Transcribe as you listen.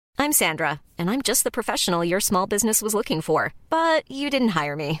I'm Sandra, and I'm just the professional your small business was looking for. But you didn't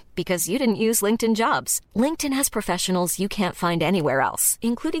hire me because you didn't use LinkedIn Jobs. LinkedIn has professionals you can't find anywhere else,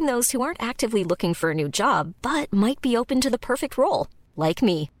 including those who aren't actively looking for a new job, but might be open to the perfect role, like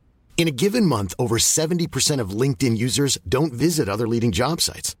me. In a given month, over 70% of LinkedIn users don't visit other leading job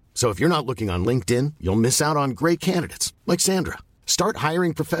sites. So if you're not looking on LinkedIn, you'll miss out on great candidates like Sandra. Start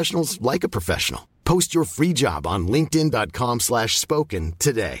hiring professionals like a professional. Post your free job on linkedin.com/spoken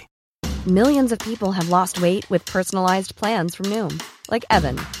today. Millions of people have lost weight with personalized plans from Noom. Like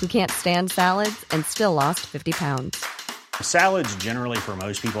Evan, who can't stand salads and still lost 50 pounds. Salads generally for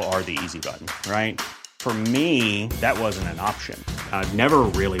most people are the easy button, right? For me, that wasn't an option. I never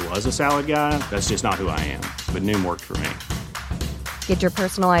really was a salad guy. That's just not who I am. But Noom worked for me. Get your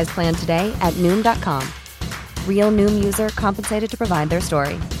personalized plan today at Noom.com. Real Noom user compensated to provide their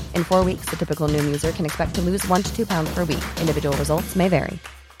story. In 4 weeks, the typical Noom user can expect to lose 1 to 2 pounds per week. Individual results may vary.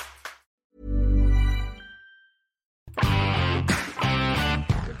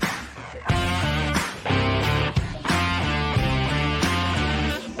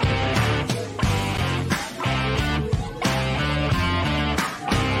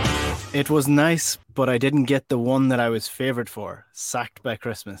 It was nice, but I didn't get the one that I was favoured for, sacked by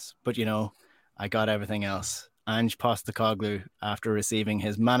Christmas. But, you know, I got everything else. Ange Postecoglou, after receiving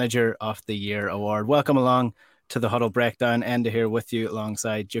his Manager of the Year award. Welcome along to the Huddle Breakdown. Enda here with you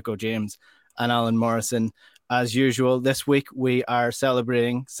alongside Juco James and Alan Morrison. As usual, this week we are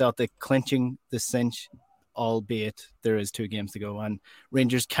celebrating Celtic clinching the cinch, albeit there is 2 games to go. And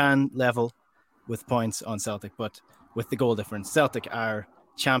Rangers can level with points on Celtic, but with the goal difference, Celtic are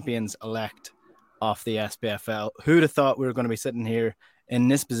champions-elect of the SPFL. Who'd have thought we were going to be sitting here in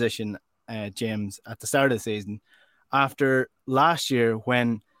this position, James, at the start of the season, after last year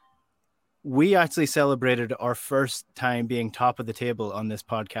when we actually celebrated our first time being top of the table on this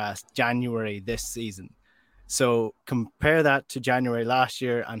podcast, January this season. So compare that to January last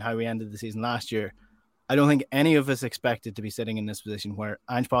year and how we ended the season last year. I don't think any of us expected to be sitting in this position where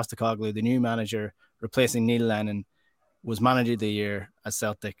Ange Postecoglou, the new manager, replacing Neil Lennon, was Manager of the Year as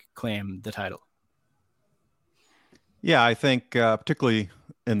Celtic claimed the title. Yeah, I think particularly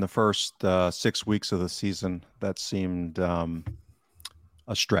in the first 6 weeks of the season, that seemed a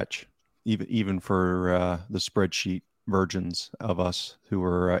stretch, even for the spreadsheet virgins of us who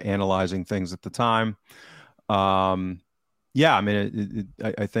were analyzing things at the time. Yeah, I mean,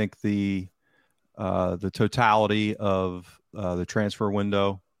 I think the totality of the transfer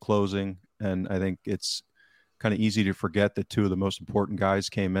window closing, and I think it's kind of easy to forget that 2 of the most important guys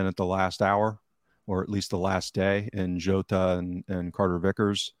came in at the last hour, or at least the last day, in Jota and Carter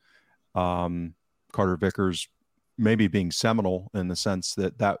Vickers. Carter Vickers maybe being seminal in the sense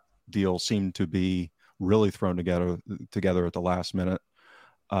that that deal seemed to be really thrown together at the last minute,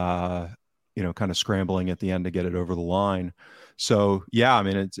 kind of scrambling at the end to get it over the line. So, yeah, I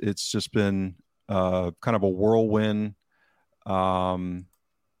mean, it's just been kind of a whirlwind.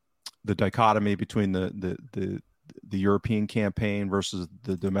 The dichotomy between the European campaign versus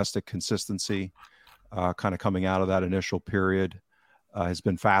the domestic consistency, kind of coming out of that initial period, has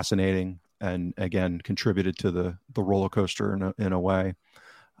been fascinating, and again contributed to the roller coaster in a way.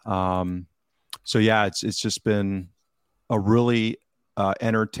 So yeah, it's just been a really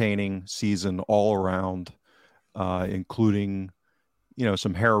entertaining season all around, including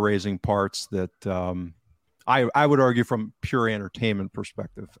some hair raising parts that. I would argue from pure entertainment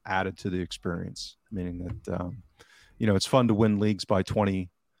perspective added to the experience, meaning that, it's fun to win leagues by 20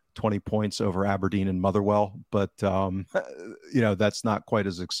 points over Aberdeen and Motherwell, but, that's not quite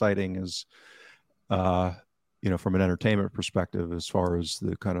as exciting as, from an entertainment perspective, as far as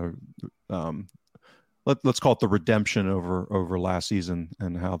the kind of, let's call it the redemption over last season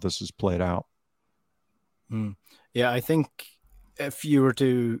and how this has played out. Yeah, I think if you were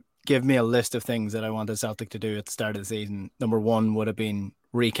to give me a list of things that I wanted Celtic to do at the start of the season, number 1 would have been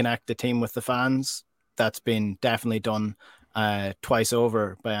reconnect the team with the fans. That's been definitely done twice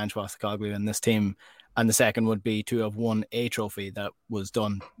over by Ange Postecoglou and this team. And the second would be to have won a trophy that was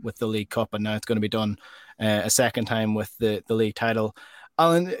done with the League Cup, and now it's going to be done a second time with the league title.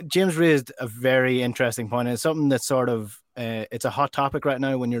 Alan, James raised a very interesting point, and it's something that's sort of it's a hot topic right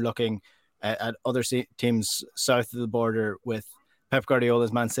now when you're looking at other teams south of the border, with Pep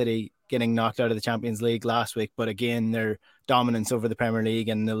Guardiola's Man City getting knocked out of the Champions League last week, but again, their dominance over the Premier League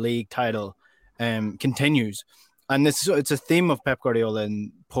and the league title continues. And it's a theme of Pep Guardiola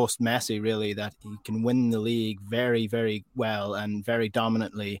and post-Messi, really, that he can win the league very, very well and very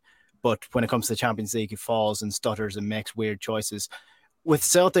dominantly, but when it comes to the Champions League, he falls and stutters and makes weird choices. With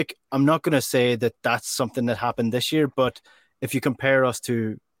Celtic, I'm not going to say that that's something that happened this year, but if you compare us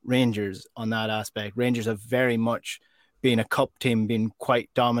to Rangers on that aspect. Rangers have very much been a cup team, been quite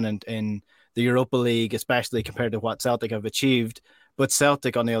dominant in the Europa League, especially compared to what Celtic have achieved. But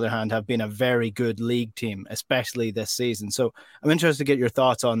Celtic, on the other hand, have been a very good league team, especially this season. So I'm interested to get your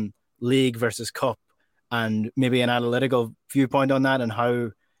thoughts on league versus cup and maybe an analytical viewpoint on that and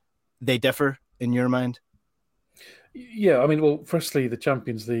how they differ in your mind. Yeah, I mean, well, firstly, the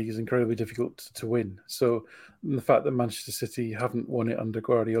Champions League is incredibly difficult to win. So the fact that Manchester City haven't won it under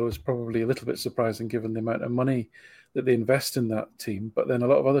Guardiola is probably a little bit surprising given the amount of money that they invest in that team. But then a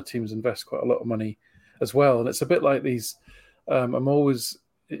lot of other teams invest quite a lot of money as well. And it's a bit like these, I'm always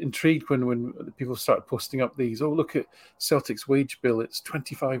intrigued when people start posting up these, oh, look at Celtic's wage bill. It's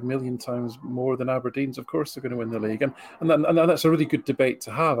 25 million times more than Aberdeen's. Of course they're going to win the league. And that's a really good debate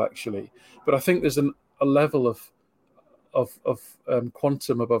to have, actually. But I think there's a level of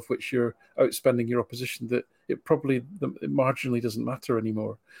quantum above which you're outspending your opposition that it marginally doesn't matter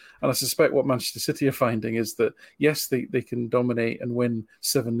anymore. And I suspect what Manchester City are finding is that, yes, they can dominate and win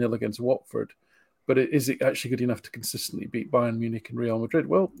 7-0 against Watford, but is it actually good enough to consistently beat Bayern Munich and Real Madrid?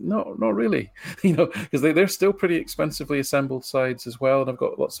 Well, no, not really, because they're still pretty expensively assembled sides as well, and have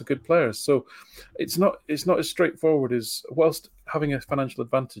got lots of good players. So it's not as straightforward as, whilst having a financial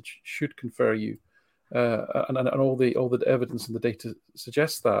advantage should confer you, and all the evidence and the data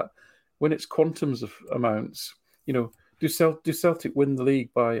suggests that, when it's quantums of amounts, do Celtic win the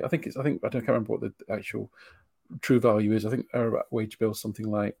league by? I can't remember what the actual true value is. I think our wage bill is something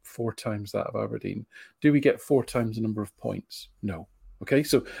like 4 times that of Aberdeen. Do we get 4 times the number of points? No. Okay,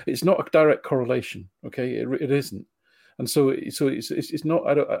 so it's not a direct correlation. Okay, it isn't. And so it's not.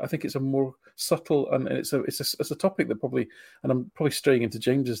 I think it's a more subtle, and it's a topic that probably, and I'm probably straying into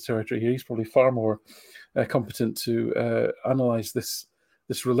James's territory here. He's probably far more competent to analyze this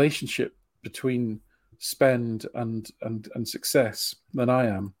relationship between spend and success than I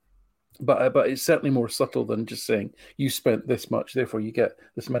am. But it's certainly more subtle than just saying you spent this much, therefore you get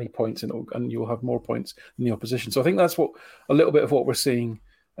this many points, and you'll have more points than the opposition. So I think that's a little bit of what we're seeing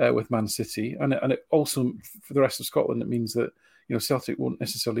with Man City, and it also, for the rest of Scotland, it means that Celtic won't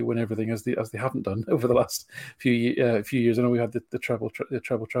necessarily win everything as they haven't done over the last few years. I know we had the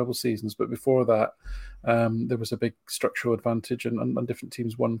treble seasons, but before that, there was a big structural advantage, and different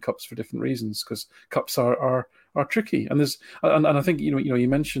teams won cups for different reasons, because cups are tricky. And I think you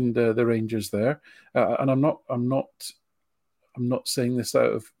mentioned the Rangers there, and I'm not saying this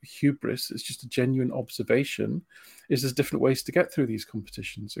out of hubris. It's just a genuine observation. There's different ways to get through these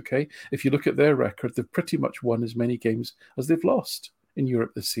competitions. Okay, if you look at their record, they've pretty much won as many games as they've lost in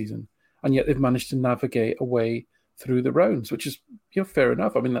Europe this season, and yet they've managed to navigate a way through the rounds, which is fair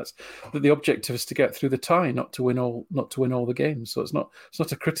enough. I mean, that's the objective is to get through the tie, not to win all the games. So it's not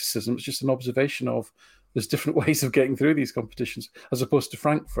a criticism. It's just an observation of there's different ways of getting through these competitions, as opposed to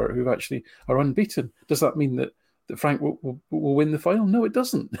Frankfurt, who actually are unbeaten. Does that mean that Frank will win the final? No, it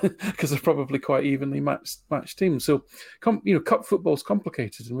doesn't, because they're probably quite evenly matched teams. So, cup football is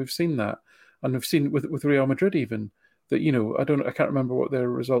complicated, and we've seen that, and we've seen with Real Madrid even that I can't remember what their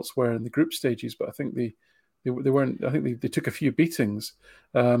results were in the group stages, but I think they weren't. I think they took a few beatings.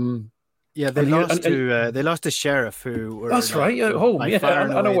 Yeah, they lost to Sheriff, who were that's right. At home, yeah,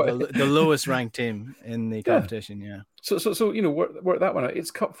 I know the lowest ranked team in the competition. Yeah. So work that one out.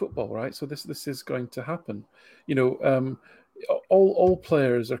 It's cup football, right? So this is going to happen. All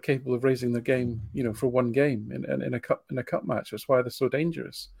players are capable of raising their game, for one game in a cup match. That's why they're so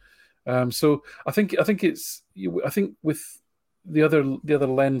dangerous. So I think with the other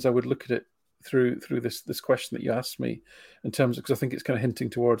lens, I would look at it through this question that you asked me, in terms of, because I think it's kind of hinting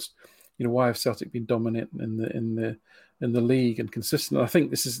towards, why have Celtic been dominant in the league and consistent? And I think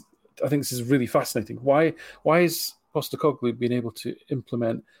this is really fascinating. Why is Postecoglou being able to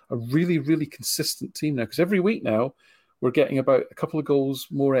implement a really, really consistent team now? Because every week now we're getting about a couple of goals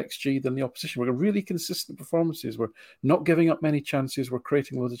more XG than the opposition. We're getting really consistent performances. We're not giving up many chances. We're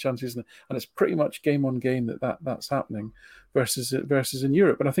creating loads of chances, and it's pretty much game on game that's happening versus in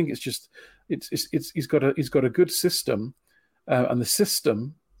Europe. And I think he's got a good system, and the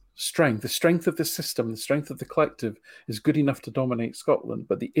system strength, the strength of the system, the strength of the collective is good enough to dominate Scotland,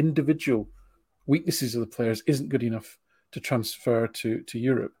 but the individual weaknesses of the players isn't good enough to transfer to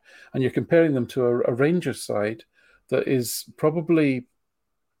Europe. And you're comparing them to a Rangers side that is probably,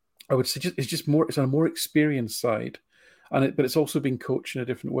 I would say, it's a more experienced side, but it's also been coached in a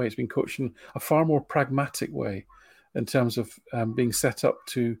different way. It's been coached in a far more pragmatic way, in terms of being set up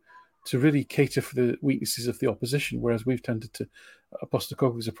to really cater for the weaknesses of the opposition, whereas we've tended to,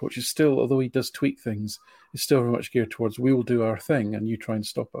 Postecoglou's approach is still, although he does tweak things, is still very much geared towards, we will do our thing and you try and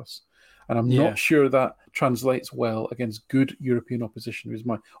stop us. And I'm not sure that translates well against good European opposition, is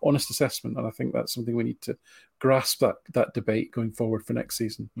my honest assessment. And I think that's something we need to grasp, that debate going forward for next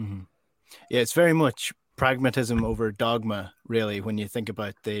season. Mm-hmm. Yeah, it's very much pragmatism over dogma, really, when you think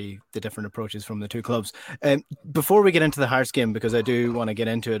about the different approaches from the two clubs. Before we get into the Hearts game, because I do want to get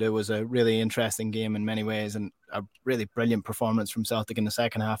into it, it was a really interesting game in many ways and a really brilliant performance from Celtic in the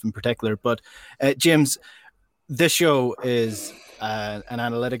second half in particular. But James, this show is an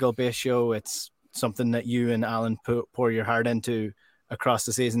analytical-based show. It's something that you and Alan pour your heart into across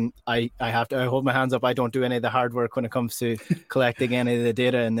the season. I hold my hands up. I don't do any of the hard work when it comes to collecting any of the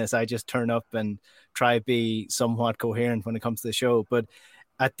data in this. I just turn up and try to be somewhat coherent when it comes to the show. But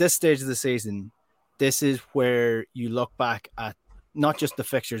at this stage of the season, this is where you look back at not just the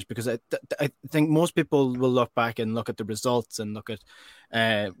fixtures, because I think most people will look back and look at the results and look at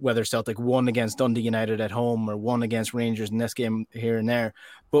whether Celtic won against Dundee United at home or won against Rangers in this game here and there.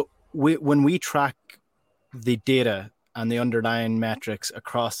 But when we track the data and the underlying metrics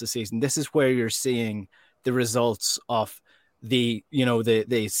across the season, this is where you're seeing the results of the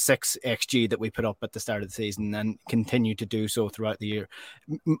 6 XG that we put up at the start of the season and continue to do so throughout the year.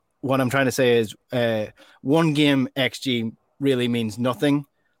 What I'm trying to say is one game XG really means nothing,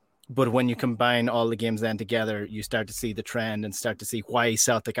 but when you combine all the games then together, you start to see the trend and start to see why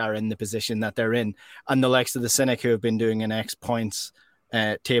Celtic are in the position that they're in. And the likes of the Cynic, who have been doing an X points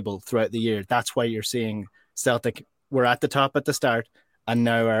table throughout the year, that's why you're seeing Celtic were at the top at the start and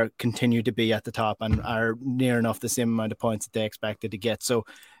now are continue to be at the top and are near enough the same amount of points that they expected to get. So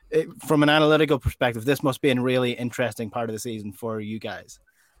from an analytical perspective, this must be a really interesting part of the season for you guys.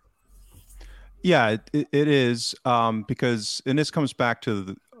 Yeah, it is, because, and this comes back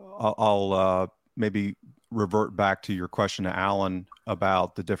to I'll maybe revert back to your question to Alan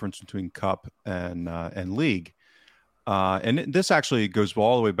about the difference between Cup and League. And this actually goes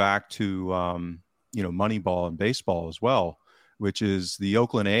all the way back to, Moneyball and baseball as well, which is the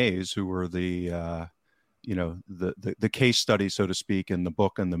Oakland A's, who were the case study, so to speak, in the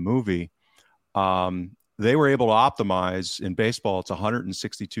book and the movie. They were able to optimize in baseball. It's a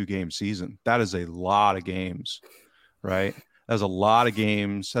 162 game season. That is a lot of games, right? That's a lot of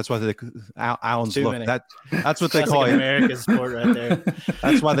games. That's why Alan's look. That's what they call it. American sport right there.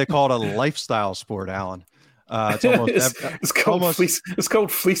 That's why they call it a lifestyle sport, Alan. It's called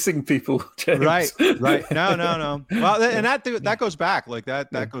fleecing people, James. Right. No. Well, and that goes back like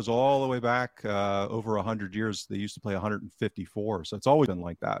that. That goes all the way back over 100 years. They used to play 154, so it's always been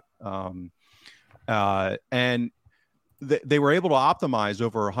like that. And they were able to optimize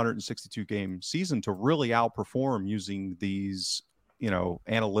over a 162 game season to really outperform using these,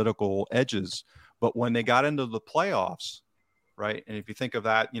 analytical edges. But when they got into the playoffs, right, and if you think of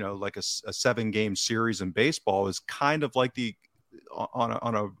that, like a 7 game series in baseball is kind of like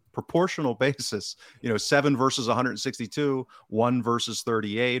on a proportional basis, 7 versus 162, 1 versus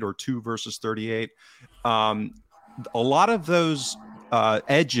 38, or 2 versus 38. A lot of those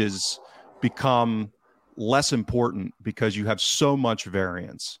edges become less important because you have so much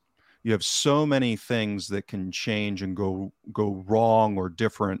variance. You have so many things that can change and go wrong or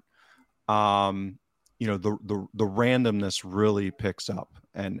different. The randomness really picks up,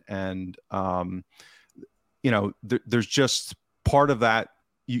 and there's just part of that.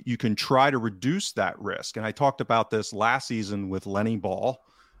 You can try to reduce that risk, and I talked about this last season with Lenny Ball,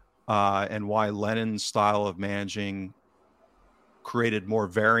 and why Lennon's style of managing created more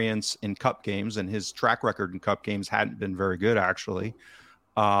variance in cup games, and his track record in cup games hadn't been very good actually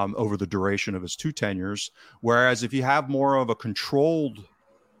over the duration of his 2 tenures. Whereas if you have more of a controlled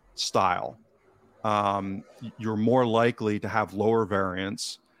style, you're more likely to have lower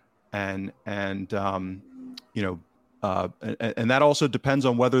variance, and that also depends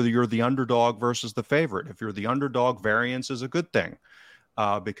on whether you're the underdog versus the favorite. If you're the underdog, variance is a good thing.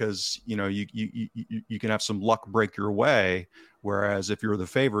 Because you can have some luck break your way, whereas if you're the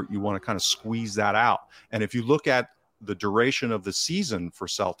favorite, you want to kind of squeeze that out. And if you look at the duration of the season for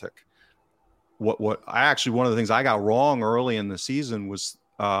Celtic, one of the things I got wrong early in the season was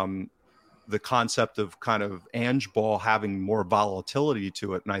the concept of kind of Ange ball having more volatility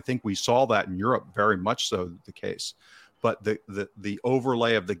to it, and I think we saw that in Europe very much so the case. But the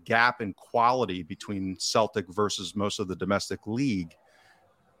overlay of the gap in quality between Celtic versus most of the domestic league,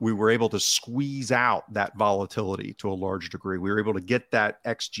 we were able to squeeze out that volatility to a large degree. We were able to get that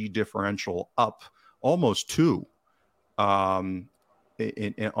XG differential up almost 2 on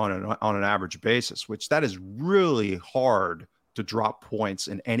an average basis, which that is really hard to drop points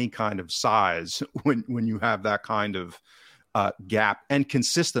in any kind of size when you have that kind of gap, and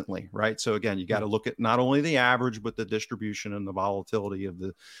consistently, right? So again, you got to look at not only the average, but the distribution and the volatility of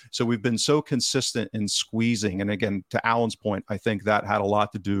the. So we've been so consistent in squeezing. And again, to Alan's point, I think that had a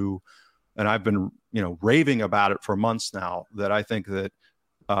lot to do, and I've been, raving about it for months now, that I think that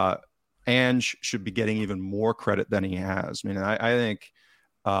Ange should be getting even more credit than he has. I mean, I think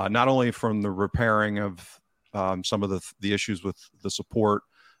not only from the repairing of some of the issues with the support,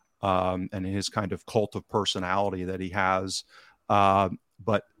 and his kind of cult of personality that he has,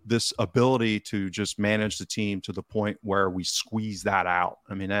 but this ability to just manage the team to the point where we squeeze that out.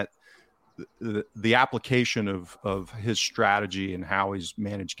 I mean, that the application of his strategy and how he's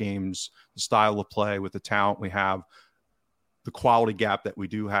managed games, the style of play with the talent we have, the quality gap that we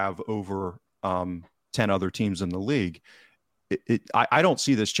do have over 10 other teams in the league. I don't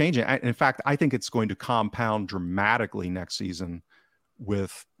see this changing. In fact, I think it's going to compound dramatically next season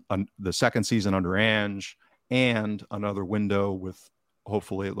with the second season under Ange and another window with,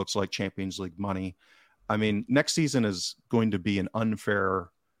 hopefully it looks like, Champions League money. I mean, next season is going to be an unfair,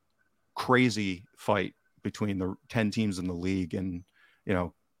 crazy fight between the 10 teams in the league. And,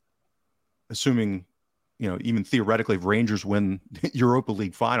 assuming, even theoretically, if Rangers win Europa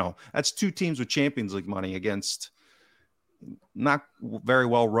League final, that's 2 teams with Champions League money against not very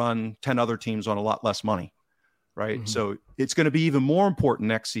well run 10 other teams on a lot less money. Right. Mm-hmm. So it's going to be even more important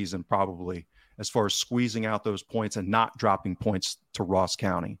next season, probably, as far as squeezing out those points and not dropping points to Ross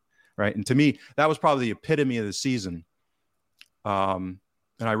County. Right. And to me, that was probably the epitome of the season. And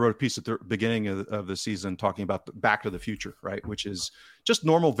I wrote a piece at the beginning of the season talking about Back to the Future, right, which is just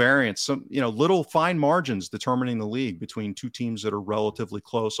normal variance, some, little fine margins determining the league between 2 teams that are relatively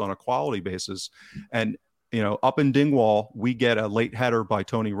close on a quality basis. And, up in Dingwall, we get a late header by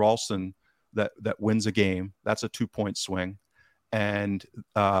Tony Ralston that wins a game. That's a 2-point swing. And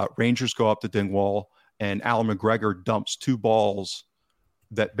Rangers go up to Dingwall, and Alan McGregor dumps 2 balls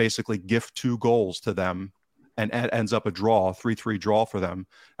that basically gift 2 goals to them, and ends up a draw, 3-3 draw for them.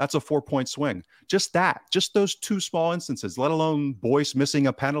 That's a 4-point swing. Just those 2 small instances, let alone Boyce missing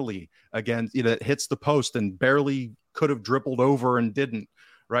a penalty again, that hits the post and barely could have dribbled over and didn't.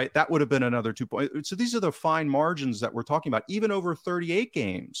 Right, that would have been another 2 points. So these are the fine margins that we're talking about, even over 38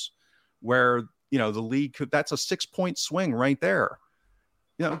 games, where the league could. That's a 6-point swing right there.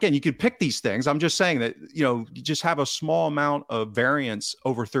 Again, you could pick these things. I'm just saying that you just have a small amount of variance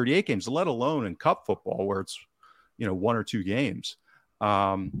over 38 games, let alone in cup football where it's 1 or 2 games.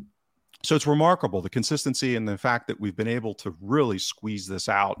 So it's remarkable, the consistency and the fact that we've been able to really squeeze this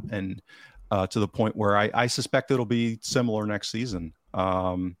out, and to the point where I suspect it'll be similar next season.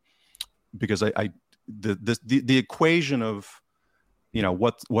 Because the equation of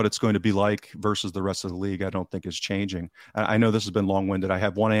what it's going to be like versus the rest of the league, I don't think is changing. I know this has been long-winded. I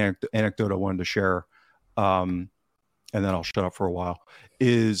have one anecdote I wanted to share, and then I'll shut up for a while.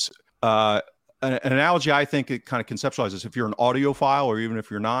 Is an analogy I think it kind of conceptualizes. If you're an audiophile, or even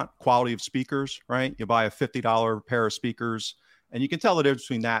if you're not, quality of speakers, right? You buy a $50 pair of speakers, and you can tell the difference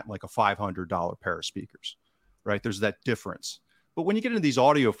between that and like a $500 pair of speakers, right? There's that difference. But when you get into these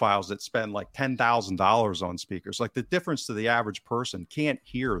audiophiles that spend like $10,000 on speakers, like the difference to the average person can't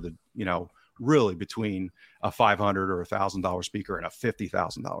hear really between a $500 or $1,000 speaker and a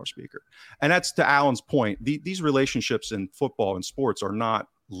 $50,000 speaker. And that's, to Alan's point, these relationships in football and sports are not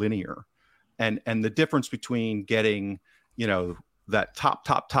linear. And the difference between getting, that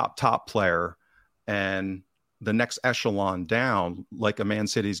top player and the next echelon down, like a Man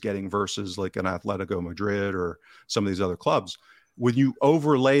City's getting versus like an Atletico Madrid or some of these other clubs, when you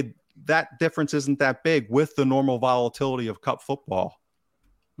overlay that difference isn't that big with the normal volatility of cup football.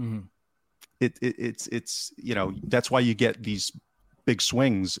 Mm-hmm. It's that's why you get these big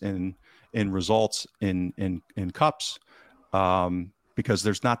swings in results in cups, because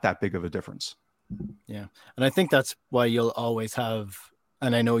there's not that big of a difference. Yeah, and I think that's why you'll always have,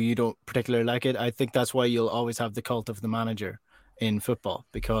 and I know you don't particularly like it, I think that's why you'll always have the cult of the manager in football,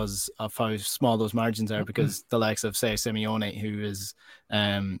 because of how small those margins are, because the likes of, say, Simeone, who is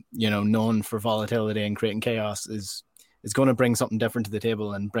known for volatility and creating chaos, is going to bring something different to the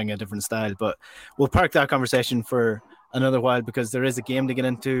table and bring a different style. But we'll park that conversation for another while, because there is a game to get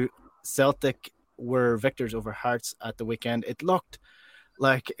into. Celtic were victors over Hearts at the weekend. It looked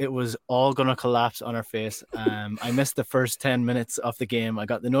like it was all going to collapse on our face. I missed the first 10 minutes of the game. I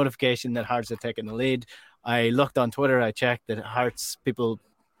got the notification that Hearts had taken the lead. I looked on Twitter. I checked that people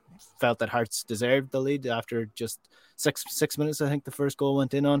felt that Hearts deserved the lead after just six minutes. I think the first goal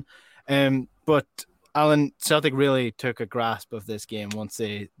went in on. But Alan, Celtic really took a grasp of this game once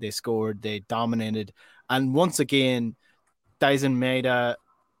they scored. They dominated. And once again, Dyson Maeda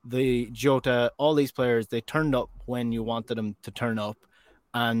the Jota, all these players, they turned up when you wanted them to turn up,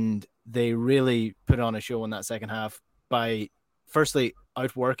 and they really put on a show in that second half by firstly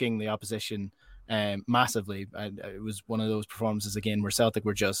outworking the opposition massively. It was one of those performances again where Celtic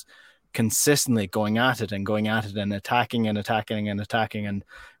were just consistently going at it and attacking. And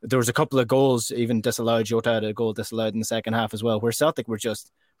there was a couple of goals even disallowed. Jota had a goal disallowed in the second half as well, where Celtic were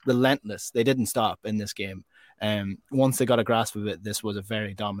just relentless. They didn't stop in this game. Once they got a grasp of it, this was a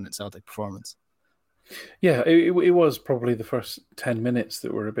very dominant Celtic performance. Yeah, it was probably the first 10 minutes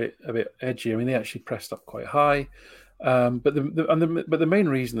that were a bit edgy. I mean, they actually pressed up quite high. But the main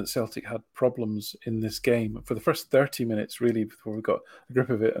reason that Celtic had problems in this game for the first 30 minutes, really, before we got a grip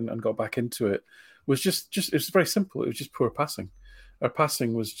of it and got back into it, was just it was very simple. It was just poor passing. Our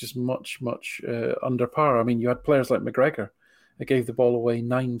passing was just much under par. I mean, you had players like McGregor that gave the ball away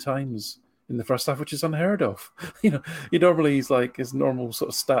 9 times in the first half, which is unheard of. His normal sort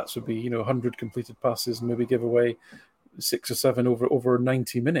of stats would be 100 completed passes and maybe give away 6 or 7 over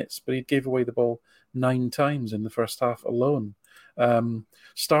 90 minutes, but he gave away the ball 9 times in the first half alone.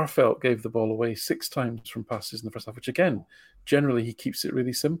 Starfelt gave the ball away 6 times from passes in the first half, which again, generally he keeps it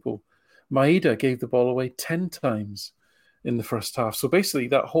really simple. Maeda gave the ball away 10 times in the first half. So basically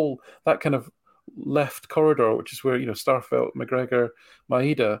that kind of left corridor, which is where Starfelt, McGregor,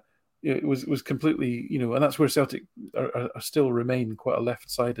 Maeda, it was completely, and that's where Celtic are still remain quite a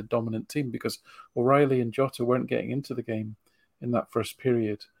left-sided dominant team, because O'Reilly and Jota weren't getting into the game in that first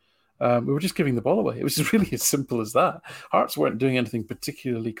period. We were just giving the ball away. It was really as simple as that. Hearts weren't doing anything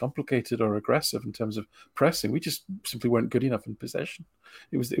particularly complicated or aggressive in terms of pressing. We just simply weren't good enough in possession.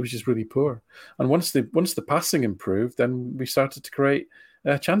 It was just really poor. And once the passing improved, then we started to create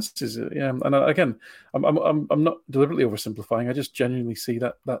chances. And again, I'm not deliberately oversimplifying. I just genuinely see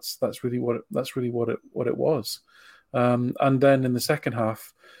that's really what it was. And then in the second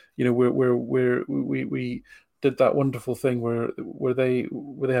half, we did that wonderful thing where they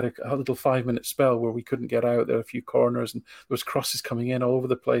had a little 5-minute spell where we couldn't get out. There were a few corners and there was crosses coming in all over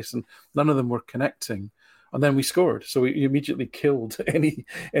the place, and none of them were connecting. And then we scored, so we immediately killed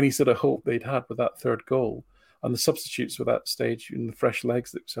any sort of hope they'd had with that third goal. And the substitutes at that stage, and the fresh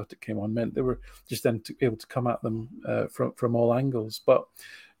legs that Celtic came on, meant they were just then able to come at them from all angles. But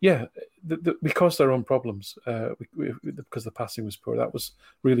yeah, we caused our own problems because the passing was poor. That was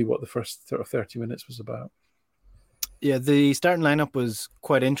really what the first 30 minutes was about. Yeah, the starting lineup was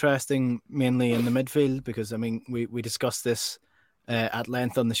quite interesting, mainly in the midfield, because, I mean, we discussed this at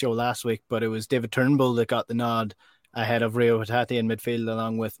length on the show last week, but it was David Turnbull that got the nod ahead of Rio Hatate in midfield,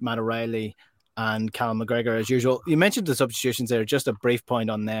 along with Matt O'Reilly and Callum McGregor as usual. You mentioned the substitutions there, just a brief point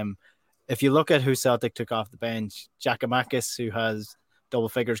on them. If you look at who Celtic took off the bench, Giakoumakis, who has double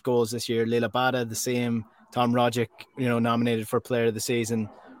figures goals this year, Leila Bada, the same, Tom Rogic, nominated for player of the season,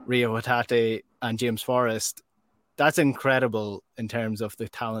 Rio Hatate and James Forrest. That's incredible in terms of the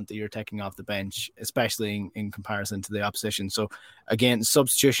talent that you're taking off the bench, especially in comparison to the opposition. So again,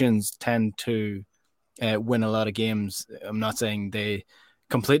 substitutions tend to win a lot of games. I'm not saying they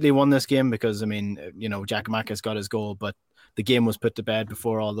completely won this game, because, I mean, Giakoumakis got his goal, but the game was put to bed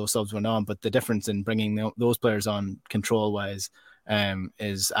before all those subs went on. But the difference in bringing those players on control-wise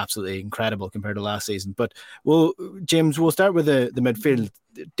is absolutely incredible compared to last season. But James, we'll start with the midfield.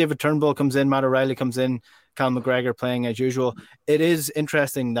 David Turnbull comes in, Matt O'Reilly comes in, Callum McGregor playing as usual. It is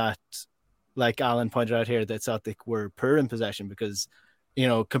interesting that, like Alan pointed out here, that Celtic were poor in possession, because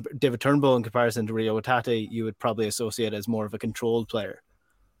David Turnbull, in comparison to Rio Hatate, you would probably associate as more of a controlled player.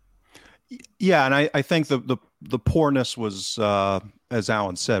 Yeah, and I think the poorness was, as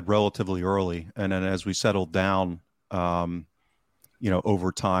Alan said, relatively early, and then as we settled down,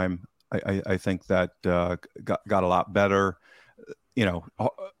 over time, I think that got a lot better.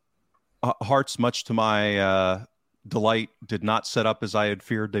 Hearts, much to my delight, did not set up as I had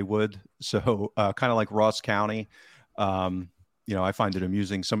feared they would. So kind of like Ross County, I find it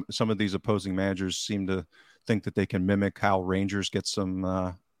amusing. Some of these opposing managers seem to think that they can mimic how Rangers get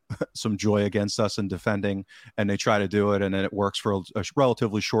some joy against us in defending, and they try to do it, and then it works for a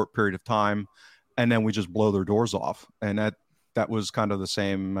relatively short period of time, and then we just blow their doors off. And that was kind of the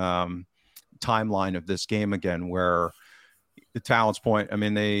same timeline of this game again, where the talent's point, I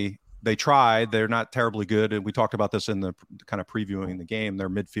mean, they tried, they're not terribly good, and we talked about this in the kind of previewing the game. Their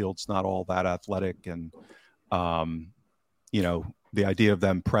midfield's not all that athletic, and the idea of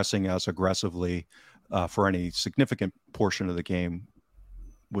them pressing us aggressively for any significant portion of the game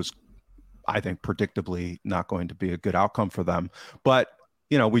was, I think, predictably not going to be a good outcome for them. But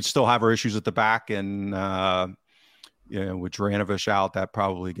we still have our issues at the back, and with Juranovic out, that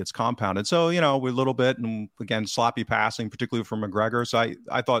probably gets compounded. So, we're a little bit, and again, sloppy passing, particularly from McGregor. So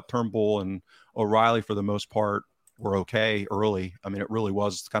I thought Turnbull and O'Reilly, for the most part, were okay early. I mean, it really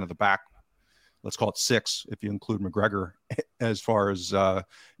was kind of the back, let's call it six, if you include McGregor, as far as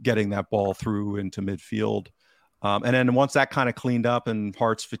getting that ball through into midfield. And then once that kind of cleaned up and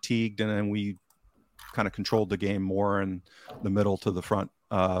Hearts fatigued, and then we kind of controlled the game more in the middle to the front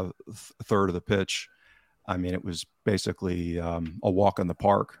third of the pitch. I mean, it was basically a walk in the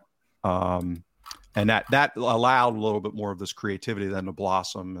park. And that allowed a little bit more of this creativity then to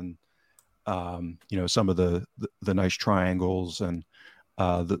blossom, and, some of the nice triangles and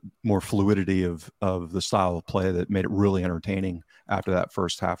the more fluidity of the style of play that made it really entertaining after that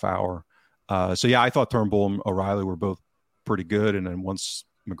first half hour. So, yeah, I thought Turnbull and O'Reilly were both pretty good. And then once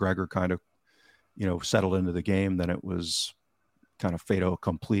McGregor kind of, settled into the game, then it was kind of fait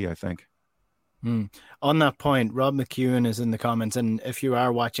accompli, I think. On that point, Rob McEwen is in the comments, and if you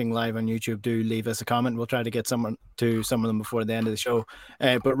are watching live on YouTube, do leave us a comment. We'll try to get some of them before the end of the show.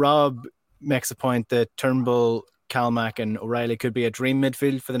 But Rob makes a point that Turnbull, Calmack and O'Reilly could be a dream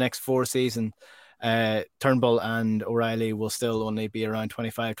midfield for the next 4 seasons. Turnbull and O'Reilly will still only be around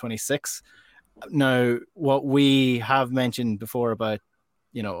 25, 26. Now, what we have mentioned before about,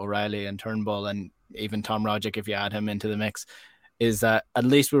 O'Reilly and Turnbull, and even Tom Rogic, if you add him into the mix, is that at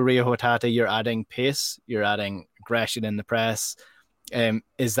least with Rio Hotata, you're adding pace, you're adding aggression in the press.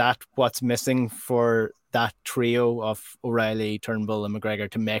 Is that what's missing for that trio of O'Reilly, Turnbull and McGregor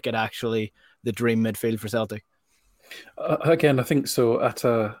to make it actually the dream midfield for Celtic? Again, I think so.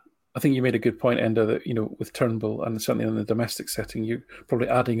 I think you made a good point, Enda, that, with Turnbull, and certainly in the domestic setting, you're probably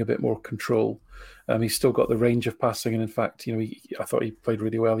adding a bit more control. He's still got the range of passing, and in fact, I thought he played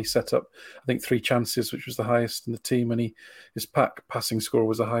really well. He set up, I think, 3 chances, which was the highest in the team, and his passing score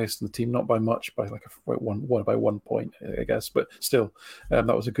was the highest in the team, not by much, by by 1 point, I guess, but still,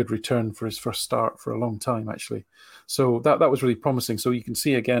 that was a good return for his first start for a long time, actually. So that was really promising. So you can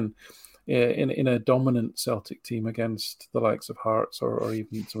see again, in a dominant Celtic team against the likes of Hearts or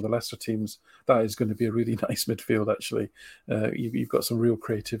even some of the lesser teams, that is going to be a really nice midfield, actually. You've got some real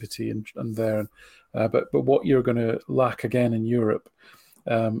creativity and there. But what you're going to lack again in Europe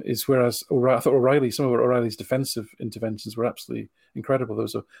is, whereas I thought some of O'Reilly's defensive interventions were absolutely incredible. There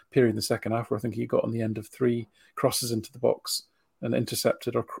was a period in the second half where I think he got on the end of 3 crosses into the box and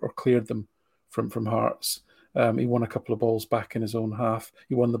intercepted or cleared them from Hearts. He won a couple of balls back in his own half.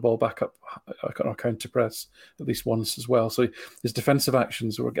 He won the ball back up on a counter press at least once as well. So his defensive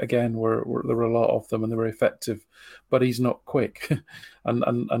actions were there were a lot of them, and they were effective. But he's not quick,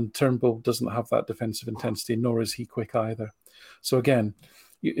 and Turnbull doesn't have that defensive intensity, nor is he quick either. So again,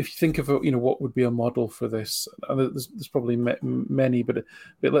 if you think of what would be a model for this, there's probably many, but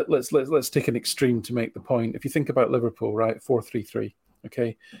let's take an extreme to make the point. If you think about Liverpool, right, 4-3-3.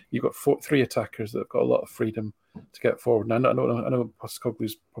 Okay, you've got 3 attackers that have got a lot of freedom to get forward. Now, I know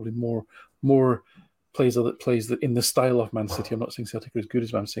Postecoglou's probably more plays that in the style of Man City. I'm not saying Celtic are as good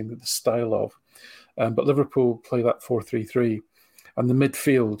as I'm saying that the style of. But Liverpool play that 4-3-3, and the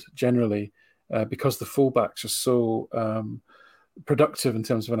midfield generally, because the fullbacks are so productive in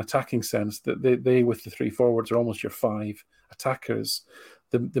terms of an attacking sense, that they with the 3 forwards are almost your 5 attackers.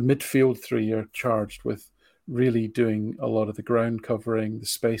 The midfield 3 are charged with really doing a lot of the ground covering, the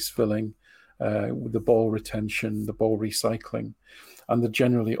space filling, the ball retention, the ball recycling, and they're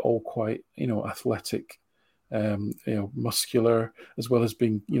generally all quite, athletic, muscular, as well as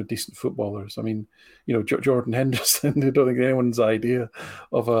being, decent footballers. I mean, Jordan Henderson, I don't think anyone's idea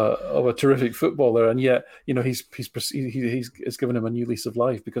of a terrific footballer, and yet, he's given him a new lease of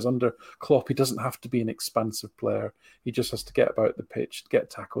life, because under Klopp, he doesn't have to be an expansive player. He just has to get about the pitch, get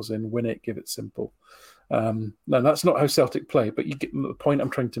tackles in, win it, give it simple. Now, that's not how Celtic play, but the point I'm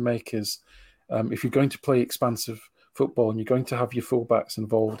trying to make is, if you're going to play expansive football and you're going to have your fullbacks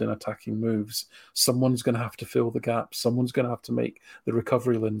involved in attacking moves, someone's going to have to fill the gaps. Someone's going to have to make the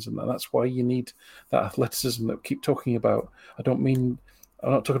recovery lanes, and that's why you need that athleticism that we keep talking about. I'm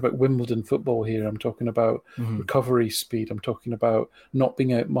not talking about Wimbledon football here. I'm talking about recovery speed. I'm talking about not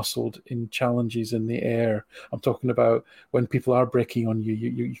being out-muscled in challenges in the air. I'm talking about when people are breaking on you,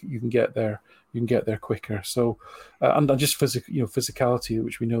 you can get there. You can get there quicker. So, and just physicality,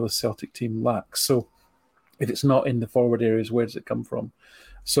 which we know the Celtic team lacks. So, if it's not in the forward areas, where does it come from?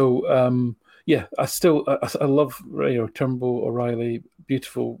 So, I love Turnbull, O'Reilly,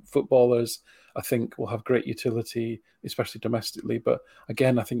 beautiful footballers. I think will have great utility, especially domestically. But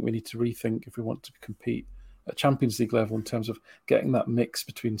again, I think we need to rethink if we want to compete at Champions League level in terms of getting that mix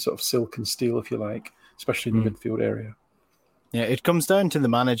between sort of silk and steel, if you like, especially in the midfield area. Yeah, it comes down to the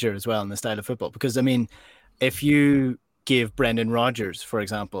manager as well and the style of football. Because, I mean, if you give Brendan Rodgers, for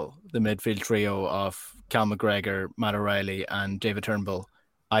example, the midfield trio of Cal McGregor, Matt O'Reilly, and David Turnbull,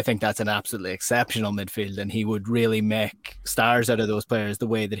 I think that's an absolutely exceptional midfield, and he would really make stars out of those players the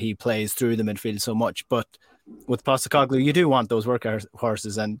way that he plays through the midfield so much. But with Postecoglou, you do want those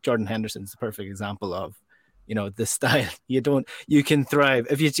workhorses, and Jordan Henderson's the perfect example of, the style. You can thrive.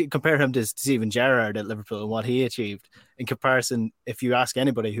 If you compare him to Steven Gerrard at Liverpool and what he achieved, in comparison, if you ask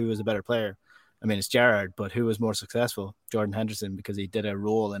anybody who was a better player, I mean, it's Gerrard, but who was more successful? Jordan Henderson, because he did a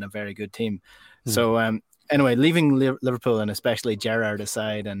role in a very good team. So anyway, leaving Liverpool and especially Gerrard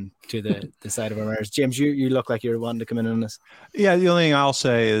aside and to the side of our marriage, James, you look like you're wanting to come in on this. Yeah, the only thing I'll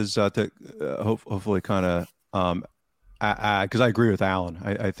say is to hopefully kind of because I agree with Alan.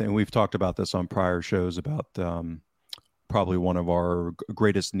 I think we've talked about this on prior shows about probably one of our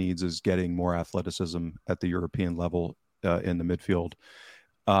greatest needs is getting more athleticism at the European level in the midfield.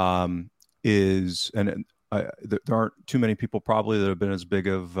 There aren't too many people probably that have been as big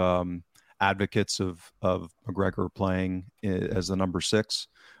of advocates of McGregor playing as the number 6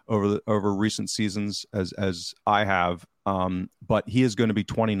 over recent seasons as I have. But he is going to be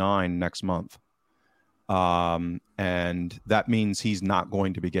 29 next month. And that means he's not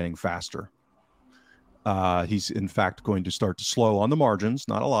going to be getting faster. He's in fact going to start to slow on the margins,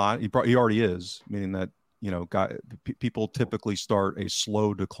 not a lot. He already is, meaning that, people typically start a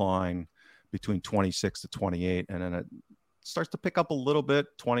slow decline between 26 to 28, and then it starts to pick up a little bit,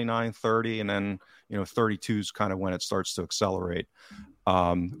 29, 30, and then 32 is kind of when it starts to accelerate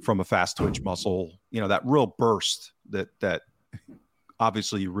from a fast twitch muscle. That real burst that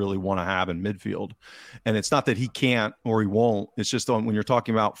obviously you really want to have in midfield. And it's not that he can't or he won't. It's just when you're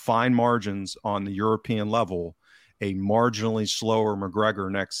talking about fine margins on the European level, a marginally slower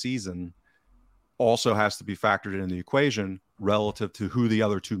McGregor next season also has to be factored into the equation relative to who the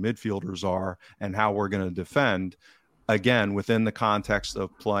other two midfielders are and how we're going to defend, again, within the context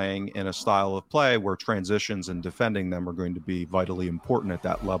of playing in a style of play where transitions and defending them are going to be vitally important at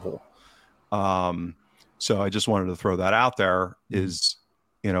that level. So I just wanted to throw that out there is,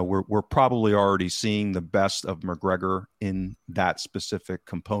 we're probably already seeing the best of McGregor in that specific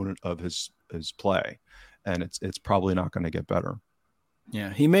component of his play. And it's probably not going to get better.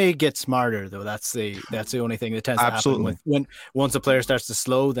 Yeah, he may get smarter though. That's the only thing that tends to happen when once a player starts to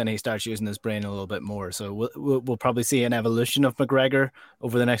slow, then he starts using his brain a little bit more. So we'll probably see an evolution of McGregor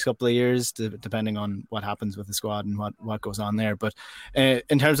over the next couple of years, depending on what happens with the squad and what goes on there. But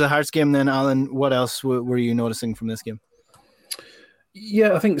in terms of the Hearts game, then Alan, what else were you noticing from this game?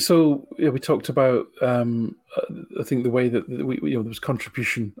 Yeah, I think so. Yeah, we talked about. I think the way that there was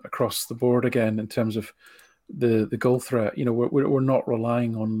contribution across the board again in terms of the goal threat. We're not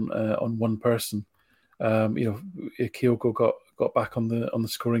relying on one person. Kyogo got back on the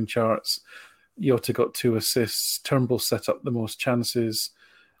scoring charts. Jota got 2 assists. Turnbull set up the most chances.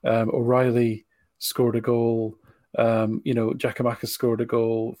 O'Reilly scored a goal. Giakoumakis scored a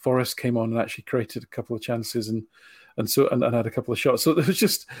goal. Forrest came on and actually created a couple of chances and had a couple of shots. So there was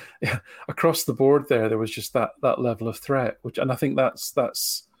just across the board there was just that level of threat, and I think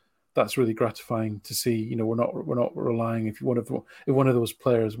that's really gratifying to see. We're not relying. If one of those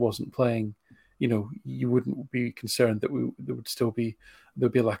players wasn't playing, you wouldn't be concerned that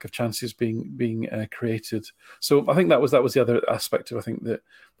there'd be a lack of chances being created. So I think that was the other aspect of I think that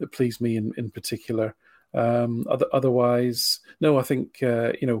pleased me in particular. Otherwise, no, I think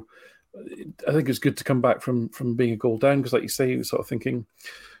I think it's good to come back from being a goal down because, like you say, you're sort of thinking,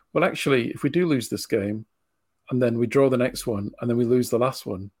 well, actually, if we do lose this game and then we draw the next one and then we lose the last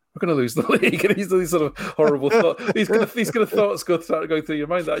one, we're going to lose the league. And these sort of horrible thoughts. These kind of thoughts start going through your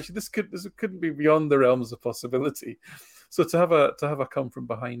mind that actually this couldn't be beyond the realms of possibility. So to have a come from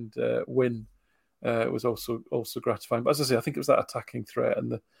behind win was also gratifying. But as I say, I think it was that attacking threat and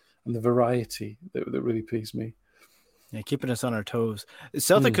the variety that really pleased me. Yeah, keeping us on our toes.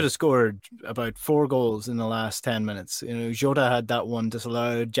 Celtic could have scored about 4 goals in the last 10 minutes. Jota had that one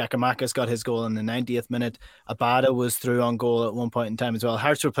disallowed. Giakoumakis got his goal in the 90th minute. Abada was through on goal at one point in time as well.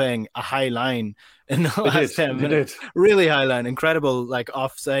 Hearts were playing a high line in the last 10 minutes. Really high line. Incredible,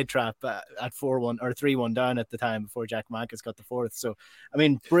 offside trap at 4-1 or 3-1 down at the time before Giakoumakis got the 4th. So, I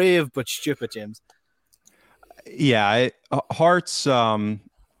mean, brave but stupid, James. Yeah, Hearts are an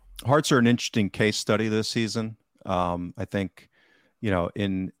interesting case study this season. I think,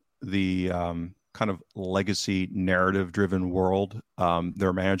 in the kind of legacy narrative driven world,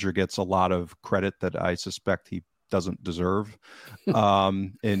 their manager gets a lot of credit that I suspect he doesn't deserve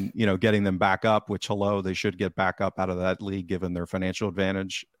in, getting them back up, which they should get back up out of that league given their financial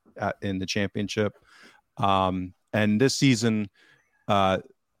advantage in the championship. And this season,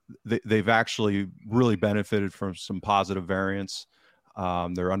 they've actually really benefited from some positive variance.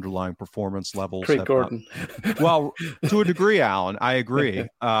 Their underlying performance levels. Craig Gordon. Well, to a degree, Alan, I agree.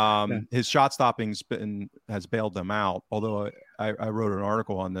 His shot stopping has bailed them out. Although I wrote an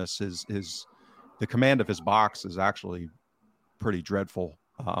article on this, the command of his box is actually pretty dreadful.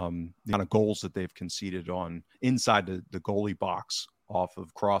 The amount of goals that they've conceded on inside the goalie box off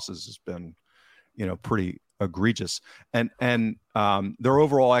of crosses has been, pretty egregious. And their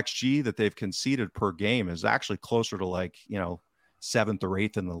overall XG that they've conceded per game is actually closer to 7th or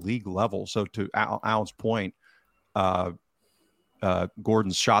 8th in the league level. So to Alan's point,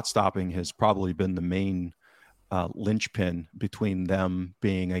 Gordon's shot stopping has probably been the main linchpin between them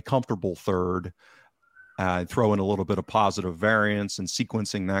being a comfortable third, throw in a little bit of positive variance and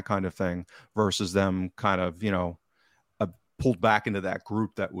sequencing, that kind of thing, versus them kind of, pulled back into that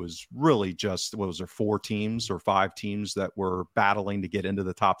group that was really just, 4 teams or 5 teams that were battling to get into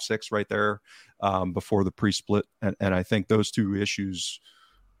the top 6 right there before the pre-split. And I think those two issues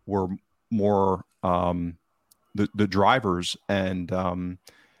were more the drivers. And, so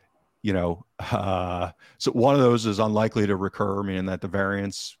one of those is unlikely to recur, meaning that the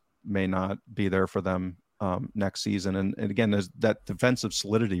variance may not be there for them next season. And again, there's that defensive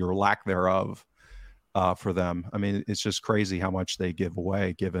solidity or lack thereof for them. I mean, it's just crazy how much they give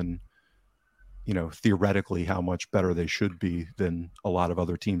away, given, theoretically how much better they should be than a lot of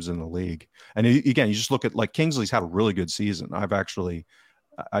other teams in the league. And again, you just look at Kingsley's had a really good season. I've actually,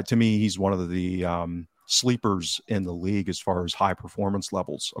 to me, he's one of the sleepers in the league as far as high performance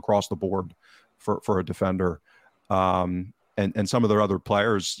levels across the board for a defender. And some of their other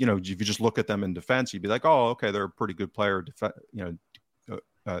players, if you just look at them in defense, you'd be like, oh, okay, they're a pretty good player,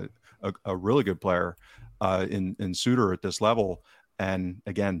 a really good player in Suter at this level. And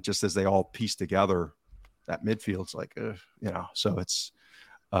again, just as they all piece together, that midfield's so it's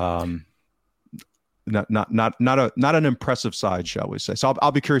not an impressive side, shall we say. So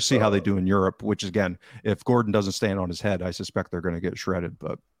I'll be curious to see how they do in Europe, which again, if Gordon doesn't stand on his head, I suspect they're going to get shredded.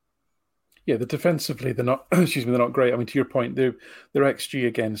 But yeah, defensively, they're not, they're not great. I mean, to your point, their XG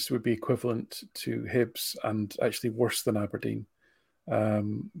against would be equivalent to Hibs and actually worse than Aberdeen.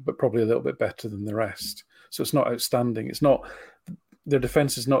 But probably a little bit better than the rest. So it's not outstanding. It's not, their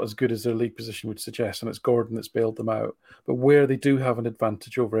defence is not as good as their league position would suggest, and it's Gordon that's bailed them out. But where they do have an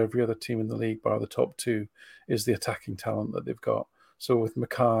advantage over every other team in the league, bar the top 2, is the attacking talent that they've got. So with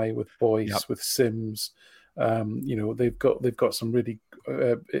Mackay, with Boyce, with Sims, they've got some really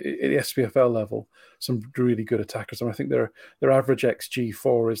at the SPFL level, some really good attackers. And I think their average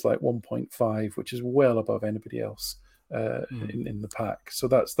XG4 is 1.5, which is well above anybody else in the pack. So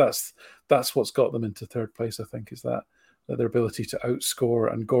that's what's got them into third place, I think, is that their ability to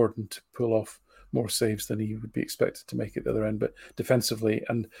outscore, and Gordon to pull off more saves than he would be expected to make at the other end. But defensively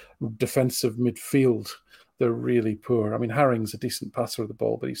and defensive midfield, they're really poor. I mean, Haring's a decent passer of the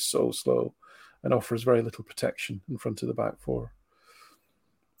ball, but he's so slow and offers very little protection in front of the back four.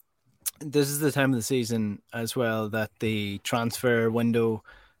 This is the time of the season as well that the transfer window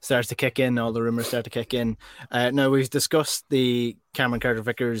starts to kick in, all the rumours start to kick in. Now, we've discussed the Cameron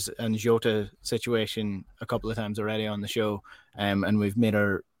Carter-Vickers and Jota situation a couple of times already on the show, and we've made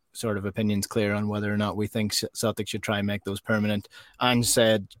our sort of opinions clear on whether or not we think Celtic should try and make those permanent. Ange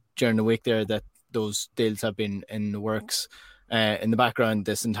said during the week there that those deals have been in the works in the background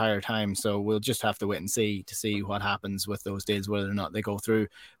this entire time, so we'll just have to wait and see to see what happens with those deals, whether or not they go through.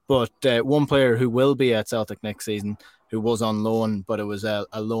 But one player who will be at Celtic next season, who was on loan, but it was a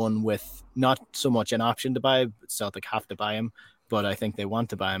loan with not so much an option to buy. Celtic have to buy him, but I think they want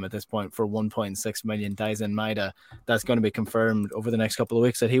to buy him at this point for 1.6 million. Daizen Maeda, that's going to be confirmed over the next couple of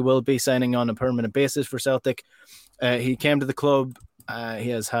weeks that he will be signing on a permanent basis for Celtic. He came to the club. He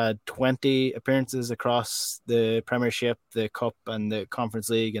has had 20 appearances across the Premiership, the Cup, and the Conference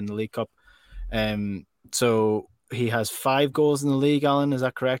League and the League Cup. So he has 5 goals in the league, Alan, is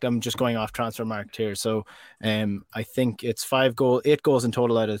that correct? I'm just going off Transfermarkt here. So I think it's 8 goals in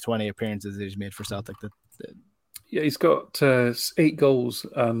total out of the 20 appearances that he's made for Celtic. Yeah, he's got 8 goals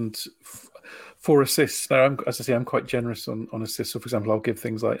and 4 assists. Now, as I say, I'm quite generous on assists. So, for example, I'll give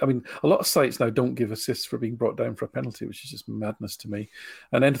things like, a lot of sites now don't give assists for being brought down for a penalty, which is just madness to me.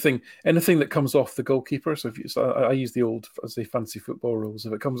 And anything that comes off the goalkeeper. So, I use the old, as they fancy football rules.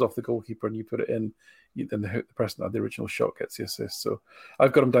 If it comes off the goalkeeper and you put it in, then the person that had the original shot gets the assist. So,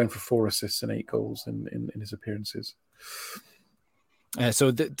 I've got him down for 4 assists and 8 goals in his appearances.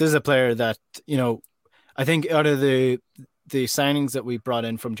 So, this is a player that, I think out of the signings that we brought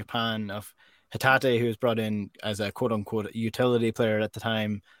in from Japan of Hatate, who was brought in as a quote-unquote utility player at the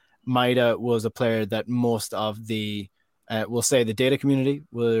time, Maeda was a player that most of the we'll say the data community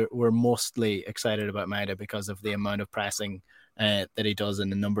were mostly excited about Maeda because of the amount of pressing that he does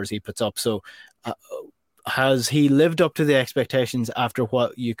and the numbers he puts up. So has he lived up to the expectations after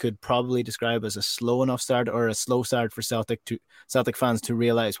what you could probably describe as a slow enough start, or a slow start for Celtic fans to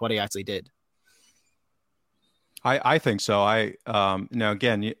realize what he actually did? I think so. Now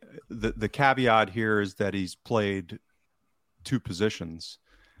again, the caveat here is that he's played two positions.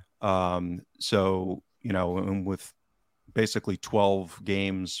 So, and with basically 12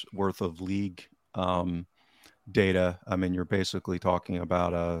 games worth of league data, I mean, you're basically talking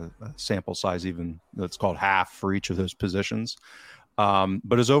about a sample size even that's called half for each of those positions.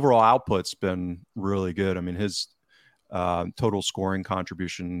 But his overall output's been really good. I mean, his total scoring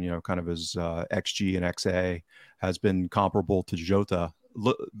contribution, kind of his XG and XA has been comparable to Jota,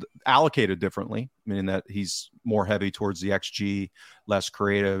 allocated differently, meaning that he's more heavy towards the XG, less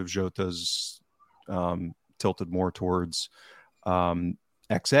creative. Jota's tilted more towards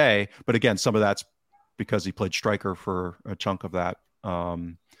XA. But again, some of that's because he played striker for a chunk of that.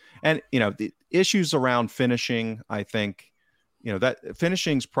 And, the issues around finishing, I think, that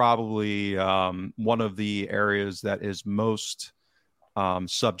finishing's probably one of the areas that is most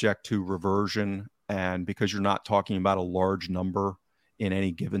subject to reversion. And because you're not talking about a large number in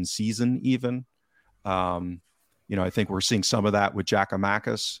any given season, even, I think we're seeing some of that with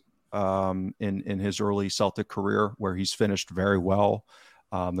Giakoumakis in his early Celtic career, where he's finished very well.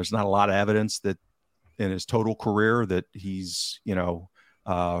 There's not a lot of evidence that in his total career that he's,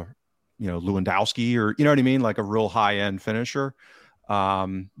 Lewandowski, or, you know what I mean? Like a real high end finisher.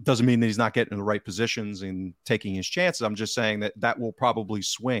 Doesn't mean that he's not getting in the right positions and taking his chances. I'm just saying that will probably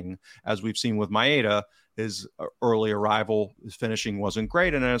swing, as we've seen with Maeda. His early arrival, his finishing wasn't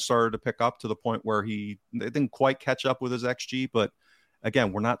great, and then it started to pick up to the point where he didn't quite catch up with his XG. But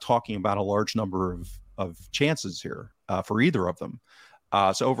again, we're not talking about a large number of chances here for either of them.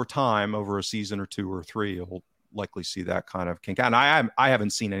 So over time, over a season or two or three, you'll likely see that kind of kink out. And I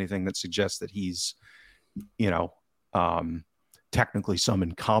haven't seen anything that suggests that he's, technically some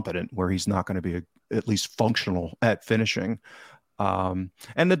incompetent, where he's not going to be at least functional at finishing. And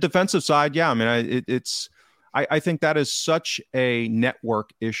the defensive side, yeah, I mean, I think that is such a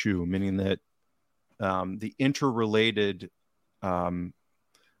network issue, meaning that the interrelated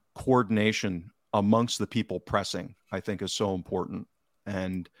coordination amongst the people pressing, I think, is so important.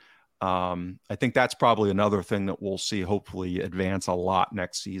 And I think that's probably another thing that we'll see hopefully advance a lot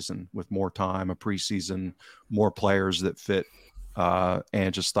next season, with more time, a preseason, more players that fit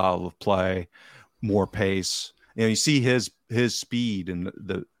Ange's style of play, more pace. You see his speed and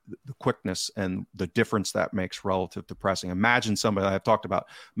the quickness and the difference that makes relative to pressing. Imagine somebody I've talked about.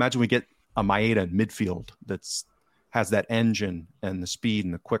 Imagine we get a Maeda in midfield has that engine and the speed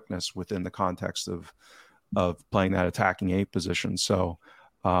and the quickness within the context of playing that attacking 8 position. So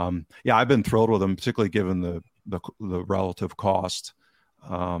I've been thrilled with him, particularly given the relative cost.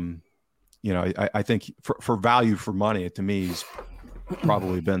 I think for value for money, to me, he's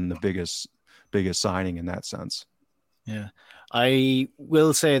probably been the biggest signing in that sense. Yeah, I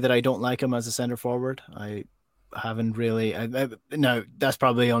will say that I don't like him as a center forward. I haven't really. No, that's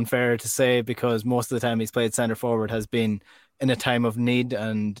probably unfair to say, because most of the time he's played center forward has been in a time of need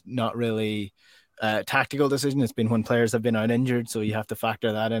and not really tactical decision. It's been when players have been out injured, so you have to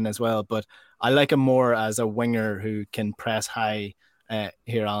factor that in as well. But I like him more as a winger who can press high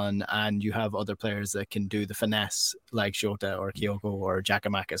here on, and you have other players that can do the finesse, like Jota or Kyogo or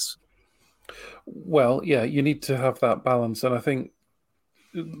Giakoumakis. Well, yeah, you need to have that balance. And I think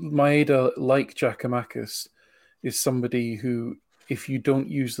Maeda, like Giakoumakis, is somebody who, if you don't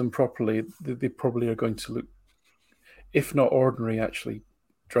use them properly, they probably are going to look, if not ordinary, actually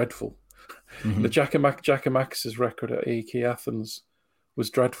dreadful. Mm-hmm. The Giakoumakis' record at AEK Athens was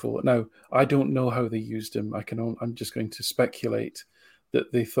dreadful. Now, I don't know how they used him. I'm just going to speculate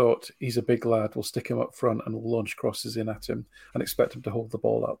that they thought, he's a big lad, we'll stick him up front and we'll launch crosses in at him and expect him to hold the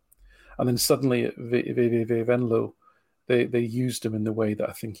ball up. And then suddenly at Venlo, they used him in the way that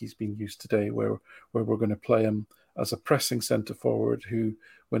I think he's been used today, where we're going to play him as a pressing centre forward who,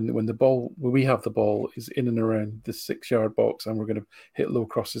 when we have the ball, is in and around the 6-yard box, and we're going to hit low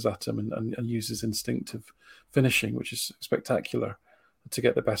crosses at him and use his instinctive finishing, which is spectacular, to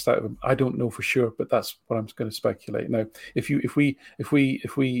get the best out of him. I don't know for sure, but that's what I'm going to speculate. Now, if you took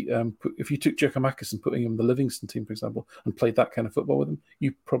Giakoumakis and putting him in the Livingston team, for example, and played that kind of football with him,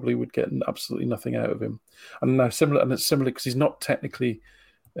 you probably would get absolutely nothing out of him. And now it's similar because he's not technically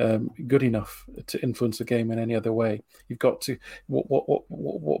good enough to influence the game in any other way. You've got to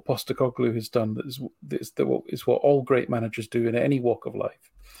what Postecoglou has done is what all great managers do in any walk of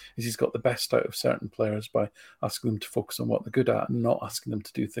life, is he's got the best out of certain players by asking them to focus on what they're good at and not asking them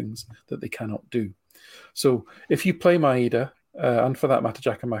to do things that they cannot do. So if you play Maeda, and for that matter,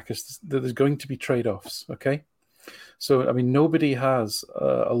 Giakoumakis, there's going to be trade-offs, okay? So, I mean, nobody has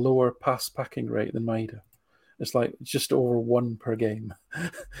a lower pass packing rate than Maeda. It's like just over 1 per game.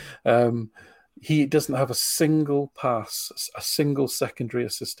 He doesn't have a single pass, a single secondary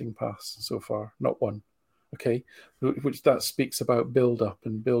assisting pass so far, not one. Okay, which that speaks about build-up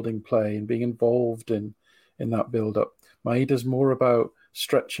and building play and being involved in that build-up. Maeda's more about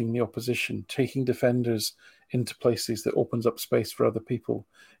stretching the opposition, taking defenders into places that opens up space for other people.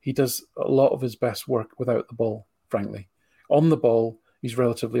 He does a lot of his best work without the ball, frankly. On the ball, he's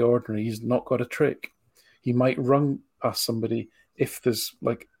relatively ordinary. He's not got a trick. He might run past somebody if there's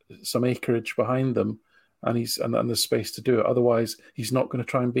like some acreage behind them and there's space to do it. Otherwise, he's not going to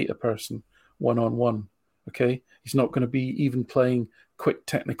try and beat a person one-on-one. Okay, he's not going to be even playing quick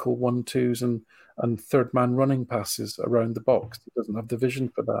technical 1-2s and third man running passes around the box. He doesn't have the vision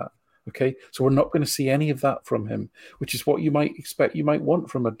for that. Okay, so we're not going to see any of that from him, which is what you might expect, you might want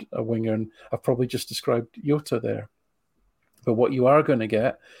from a winger. And I've probably just described Jota there. But what you are going to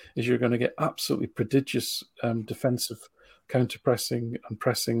get is you're going to get absolutely prodigious defensive counter-pressing and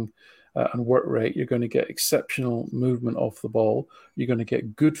pressing and work rate. You're going to get exceptional movement off the ball. You're going to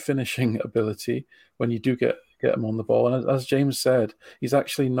get good finishing ability when you do get him on the ball. And as James said, he's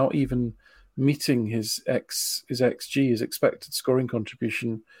actually not even meeting his XG, his expected scoring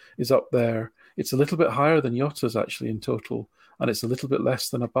contribution is up there. It's a little bit higher than Jota's actually in total, and it's a little bit less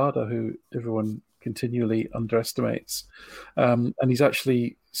than Abada, who everyone continually underestimates. And he's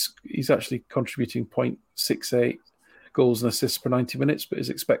actually contributing 0.68 goals and assists per 90 minutes, but his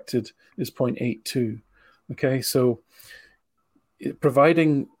expected is 0.82. Okay, so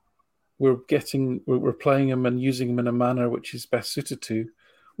providing we're playing him and using him in a manner which is best suited to,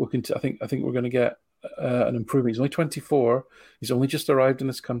 I think we're going to get an improvement. He's only 24. He's only just arrived in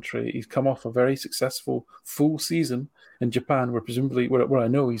this country. He's come off a very successful full season in Japan, where presumably, where I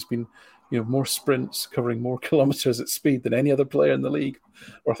know he's been, more sprints, covering more kilometers at speed than any other player in the league.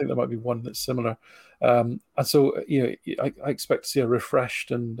 Or I think there might be one that's similar. And so, I expect to see a refreshed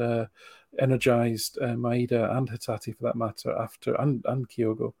and energized Maeda and Hitati, for that matter, and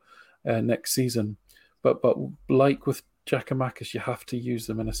Kyogo next season. But like with Giakoumakis, you have to use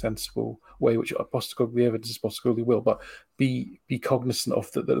them in a sensible way, which Postecoglou, evidence Postecoglou will, but be cognizant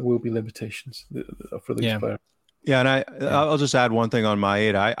of that there will be limitations for these players. Yeah, and I'll just add one thing on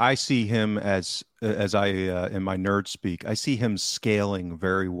Maeda. I see him as I in my nerd speak, I see him scaling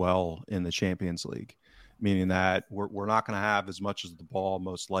very well in the Champions League, meaning that we're not going to have as much as the ball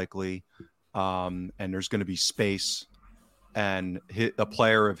most likely, and there's going to be space and a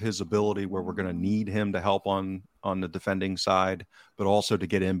player of his ability where we're going to need him to help on the defending side, but also to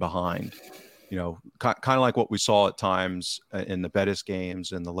get in behind. Kind of like what we saw at times in the Betis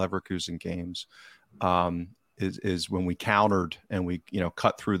games and the Leverkusen games. Is when we countered and we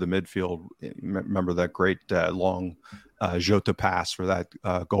cut through the midfield. Remember that great long Jota pass for that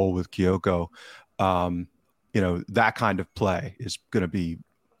goal with Kyogo. That kind of play is going to be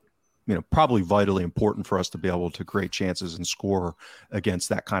probably vitally important for us to be able to create chances and score against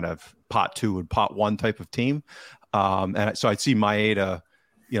that kind of pot 2 and pot 1 type of team. And so I'd see Maeda,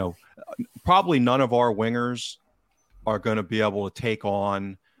 probably none of our wingers are going to be able to take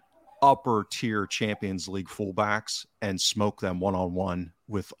on upper tier Champions League fullbacks and smoke them one-on-one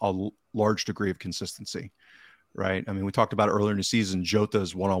with a large degree of consistency. Right. I mean, we talked about it earlier in the season.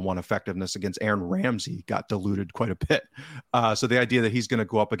 Jota's one-on-one effectiveness against Aaron Ramsey got diluted quite a bit. So the idea that he's going to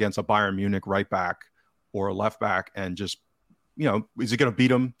go up against a Bayern Munich right back or a left back and just, is he going to beat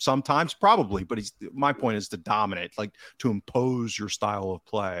him sometimes? Probably. But my point is to dominate, like to impose your style of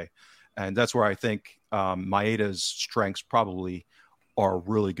play. And that's where I think Maeda's strengths probably are a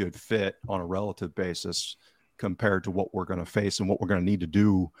really good fit on a relative basis compared to what we're going to face and what we're going to need to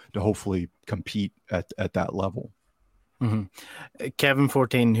do to hopefully compete at that level. Mm-hmm. Kevin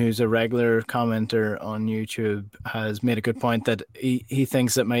 14, who's a regular commenter on YouTube, has made a good point that he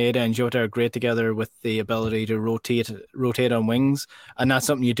thinks that Maeda and Jota are great together with the ability to rotate on wings, and that's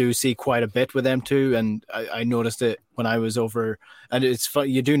something you do see quite a bit with them too. And I noticed it when I was over, and it's fun,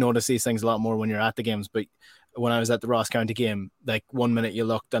 you do notice these things a lot more when you're at the games, but when I was at the Ross County game, like 1 minute you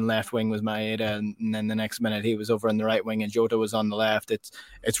looked and left wing was Maeda, and then the next minute he was over on the right wing and Jota was on the left.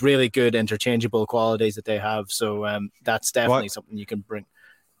 It's really good interchangeable qualities that they have. So that's definitely something you can bring.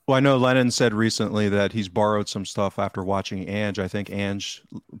 Well, I know Lennon said recently that he's borrowed some stuff after watching Ange. I think Ange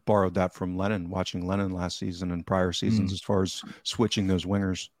borrowed that from Lennon, watching Lennon last season and prior seasons as far as switching those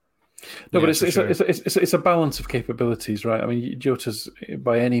wingers. No, Yeah, but for sure. it's a balance of capabilities, right? I mean, Jota's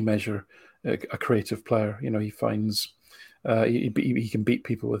by any measure a creative player. He finds he can beat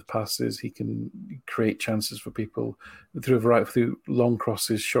people with passes. He can create chances for people through long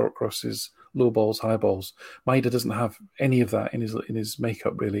crosses, short crosses, low balls, high balls. Maeda doesn't have any of that in his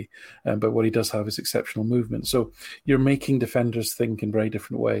makeup really, but what he does have is exceptional movement. So you're making defenders think in very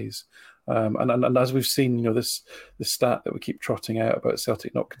different ways. And as we've seen, this stat that we keep trotting out about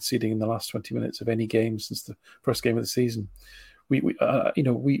Celtic not conceding in the last 20 minutes of any game since the first game of the season,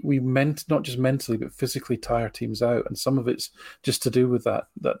 we meant not just mentally but physically tire teams out, and some of it's just to do with that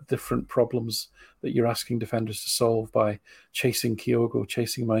different problems that you're asking defenders to solve by chasing Kyogo,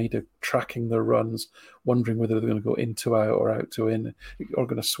 chasing Maeda, tracking their runs, wondering whether they're going to go in to out or out to in, or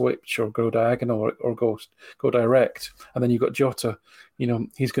going to switch or go diagonal or go direct. And then you've got Jota,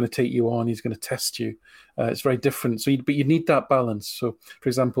 he's going to take you on, he's going to test you. It's very different. But you need that balance. So, for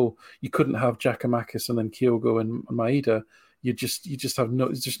example, you couldn't have Giakoumakis and then Kyogo and Maeda. You just have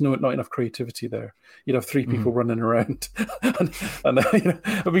not enough creativity there. You'd have three people running around, and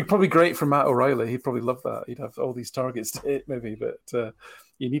it'd be probably great for Matt O'Reilly. He'd probably love that. He'd have all these targets to hit, maybe. But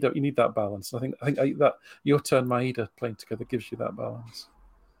you need that balance. I think that Jota and Maeda playing together gives you that balance.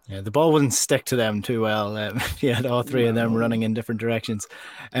 Yeah, the ball wouldn't stick to them too well. You had all three of them running in different directions.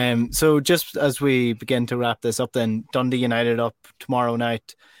 So just as we begin to wrap this up, then Dundee United up tomorrow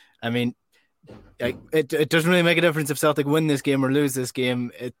night. I mean, it doesn't really make a difference if Celtic win this game or lose this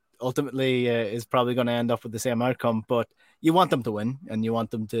game. It ultimately is probably going to end up with the same outcome, but you want them to win and you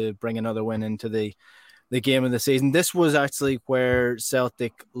want them to bring another win into the game of the season. This was actually where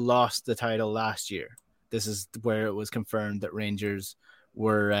Celtic lost the title last year. This is where it was confirmed that Rangers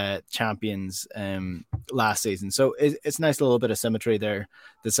were champions last season. So it's nice, a little bit of symmetry there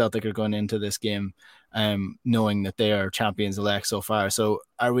that Celtic are going into this game knowing that they are champions elect so far. So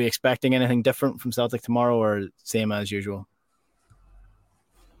are we expecting anything different from Celtic tomorrow or same as usual?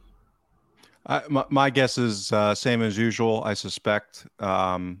 My guess is same as usual. I suspect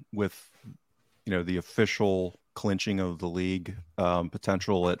with the official clinching of the league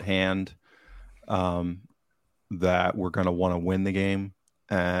potential at hand, that we're going to want to win the game.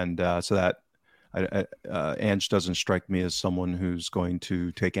 And so that Ange doesn't strike me as someone who's going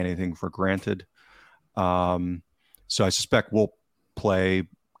to take anything for granted. So I suspect we'll play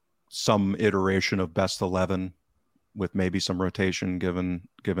some iteration of best 11 with maybe some rotation given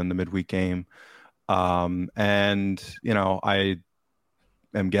the midweek game. And I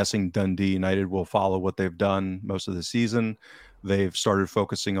am guessing Dundee United will follow what they've done most of the season. They've started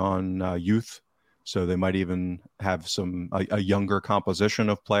focusing on youth. So they might even have a younger composition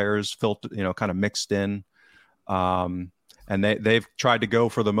of players kind of mixed in. And they've tried to go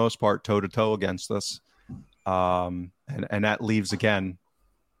for the most part toe to toe against us. And that leaves, again,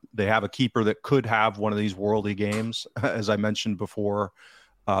 they have a keeper that could have one of these worldly games, as I mentioned before,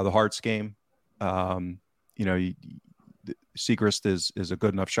 the Hearts game. Siegrist is a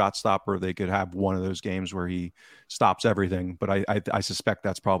good enough shot stopper. They could have one of those games where he stops everything. But I suspect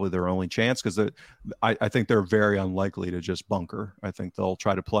that's probably their only chance because I think they're very unlikely to just bunker. I think they'll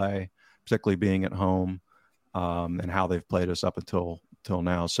try to play, particularly being at home, and how they've played us up until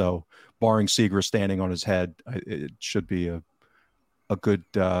now. So barring Siegrist standing on his head, it should be a good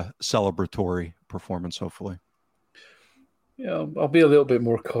celebratory performance, hopefully. Yeah, I'll be a little bit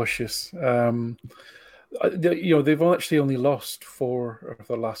more cautious. They've actually only lost 4 of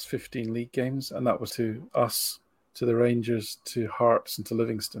the last 15 league games, and that was to us, to the Rangers, to Hearts, and to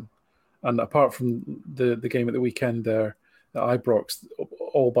Livingston. And apart from the game at the weekend there at Ibrox,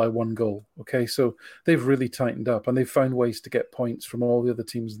 all by 1 goal. Okay, so they've really tightened up, and they've found ways to get points from all the other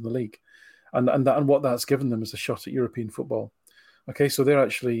teams in the league, and what that's given them is a shot at European football. Okay, so they're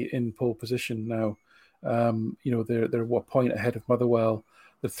actually in pole position now. They're what point ahead of Motherwell.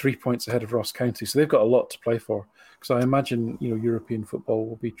 They're 3 points ahead of Ross County, so they've got a lot to play for. Because I imagine European football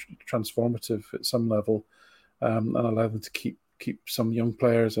will be transformative at some level, and allow them to keep some young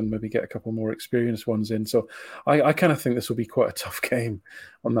players and maybe get a couple more experienced ones in. So I kind of think this will be quite a tough game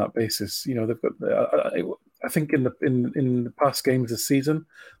on that basis. They've got. I think in the past games this season,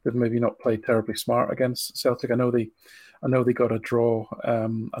 they've maybe not played terribly smart against Celtic. I know they got a draw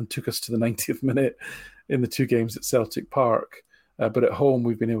and took us to the 90th minute in the 2 games at Celtic Park. But at home,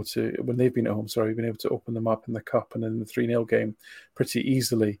 when they've been at home, we've been able to open them up in the Cup and in the 3-0 game pretty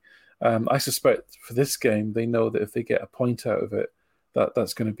easily. I suspect for this game, they know that if they get a point out of it,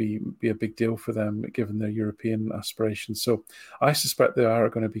 that's going to be a big deal for them, given their European aspirations. So I suspect they are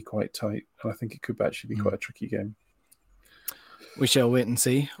going to be quite tight, and I think it could actually be quite a tricky game. We shall wait and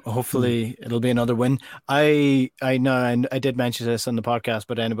see. Hopefully it'll be another win. I know I did mention this on the podcast,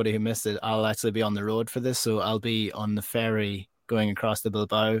 but anybody who missed it, I'll actually be on the road for this. So I'll be on the ferry going across the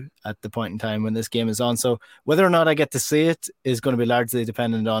Bilbao at the point in time when this game is on. So whether or not I get to see it is going to be largely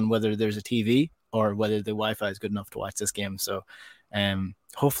dependent on whether there's a TV or whether the Wi-Fi is good enough to watch this game. So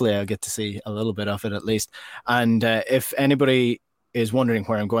hopefully I'll get to see a little bit of it at least. And if anybody is wondering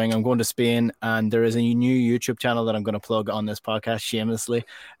where I'm going to Spain, and there is a new YouTube channel that I'm going to plug on this podcast shamelessly.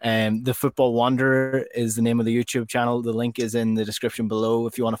 The Football Wanderer is the name of the YouTube channel. The link is in the description below.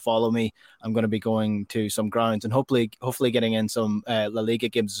 If you want to follow me, I'm going to be going to some grounds and hopefully getting in some La Liga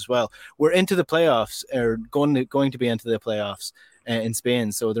games as well. We're into the playoffs, or going to be into the playoffs in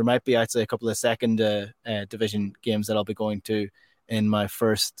Spain. So there might be actually a couple of second division games that I'll be going to in my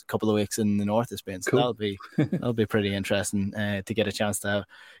first couple of weeks in the north of Spain. So cool. that'll be pretty interesting to get a chance to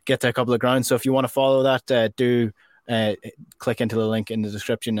get to a couple of grounds. So if you want to follow that, do click into the link in the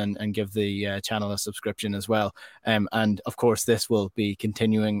description and give the channel a subscription as well. And of course, this will be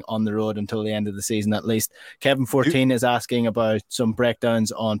continuing on the road until the end of the season at least. Kevin 14 is asking about some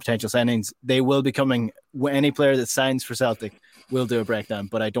breakdowns on potential signings. They will be coming. Any player that signs for Celtic will do a breakdown,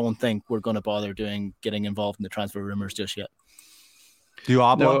 but I don't think we're going to bother getting involved in the transfer rumors just yet. Do you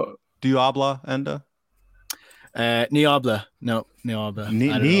habla, Enda? Ni habla. No, ni habla.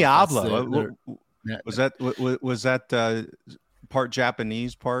 Ni habla. Was that part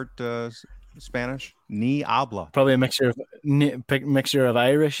Japanese, part Spanish? Ni habla. Probably a mixture of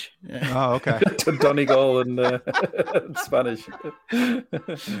Irish. Oh, okay. Donegal and Spanish.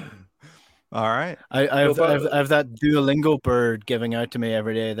 All right. I have that Duolingo bird giving out to me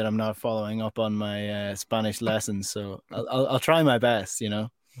every day that I'm not following up on my Spanish lessons. So I'll try my best, you know.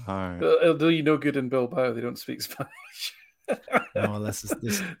 All right. It'll do you no good in Bilbao. They don't speak Spanish. No, this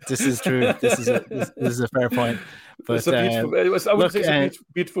is true. This is a fair point. But it's a beautiful, I wouldn't say it's a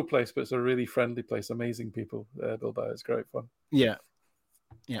beautiful place, but it's a really friendly place. Amazing people. Bilbao is great fun. Yeah.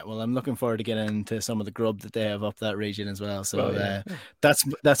 Yeah, well, I'm looking forward to getting into some of the grub that they have up that region as well. So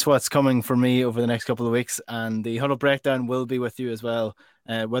that's what's coming for me over the next couple of weeks. And the Huddle Breakdown will be with you as well.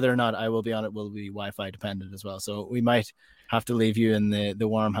 Whether or not I will be on it will be Wi-Fi dependent as well. So we might have to leave you in the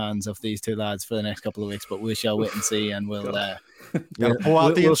warm hands of these two lads for the next couple of weeks, but we shall wait and see. And we'll pull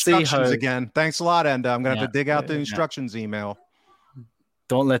out the instructions again. Thanks a lot, Enda. I'm going to have to dig out the instructions email.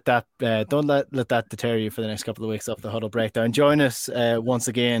 Don't let that deter you for the next couple of weeks of the Huddle Breakdown. Join us once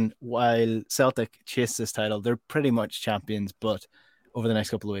again while Celtic chase this title. They're pretty much champions, but over the next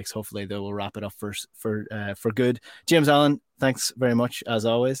couple of weeks, hopefully they will wrap it up for good. James Allen, thanks very much as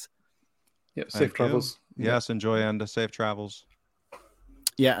always. Yeah, safe travels. Yes, enjoy Enda. Safe travels.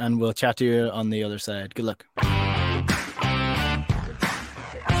 Yeah, and we'll chat to you on the other side. Good luck.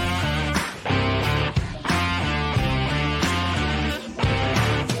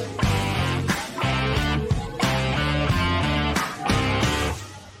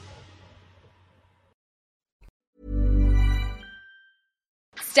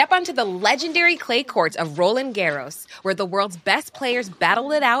 Step onto the legendary clay courts of Roland Garros, where the world's best players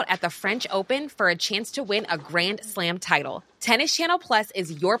battle it out at the French Open for a chance to win a Grand Slam title. Tennis Channel Plus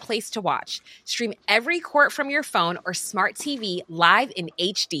is your place to watch. Stream every court from your phone or smart TV live in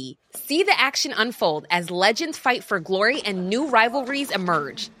HD. See the action unfold as legends fight for glory and new rivalries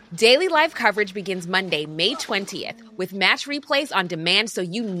emerge. Daily live coverage begins Monday, May 20th, with match replays on demand so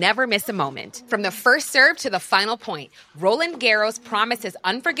you never miss a moment. From the first serve to the final point, Roland Garros promises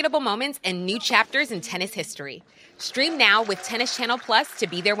unforgettable moments and new chapters in tennis history. Stream now with Tennis Channel Plus to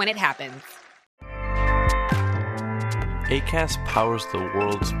be there when it happens. Acast powers the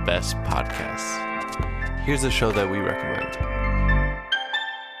world's best podcasts. Here's a show that we recommend.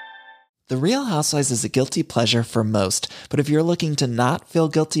 The Real Housewives is a guilty pleasure for most, but if you're looking to not feel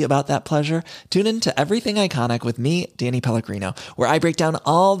guilty about that pleasure, tune in to Everything Iconic with me, Danny Pellegrino, where I break down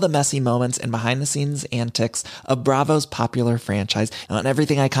all the messy moments and behind-the-scenes antics of Bravo's popular franchise. And on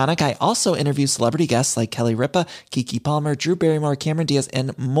Everything Iconic, I also interview celebrity guests like Kelly Ripa, Keke Palmer, Drew Barrymore, Cameron Diaz,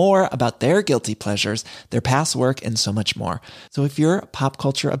 and more about their guilty pleasures, their past work, and so much more. So if you're pop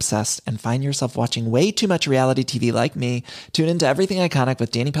culture obsessed and find yourself watching way too much reality TV like me, tune into Everything Iconic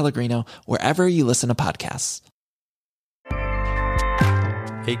with Danny Pellegrino, wherever you listen to podcasts.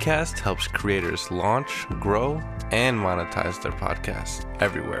 Acast helps creators launch, grow, and monetize their podcasts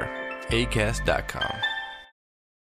everywhere. Acast.com.